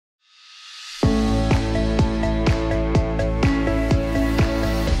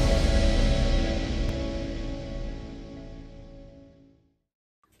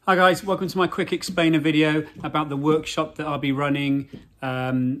Hi guys, welcome to my quick explainer video about the workshop that I'll be running.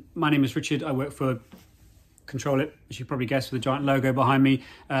 My name is Richard, I work for Kontrolit, as you probably guessed, with the giant logo behind me,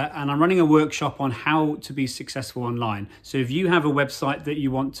 and I'm running a workshop on how to be successful online. So if you have a website that you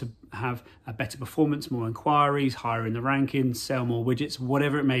want to have a better performance, more inquiries, higher in the rankings, sell more widgets,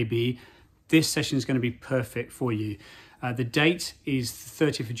 whatever it may be, this session is going to be perfect for you. The date is the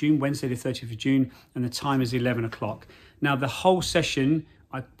 30th of June, Wednesday the 30th of June, and the time is 11 o'clock. Now the whole session,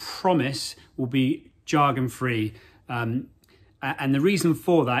 I promise, will be jargon free. And the reason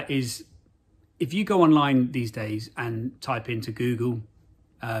for that is if you go online these days and type into Google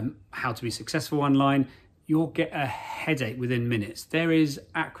how to be successful online, you'll get a headache within minutes. There is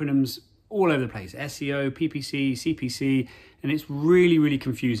acronyms all over the place, SEO, PPC, CPC, and it's really, really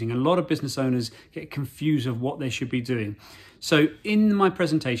confusing. A lot of business owners get confused of what they should be doing. So in my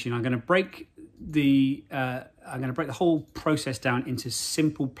presentation, I'm going to break the whole process down into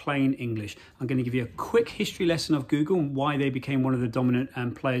simple, plain English. I'm going to give you a quick history lesson of Google and why they became one of the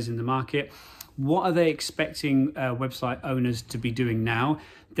dominant players in the market. What are they expecting website owners to be doing now?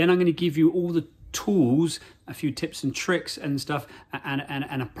 Then I'm going to give you all the tools, a few tips and tricks and stuff,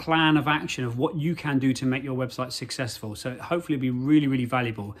 and a plan of action of what you can do to make your website successful. So hopefully it'll be really, really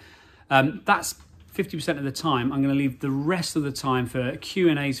valuable. That's 50% of the time. I'm going to leave the rest of the time for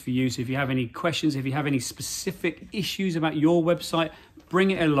Q&As for you. So if you have any questions, if you have any specific issues about your website,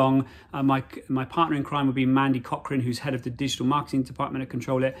 bring it along. My partner in crime will be Mandy Cochran, who's head of the digital marketing department at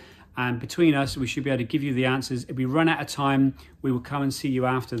Kontrolit. And between us, we should be able to give you the answers. If we run out of time, we will come and see you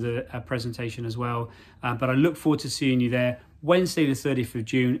after the presentation as well. But I look forward to seeing you there Wednesday the 30th of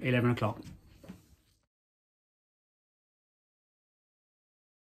June, 11 o'clock.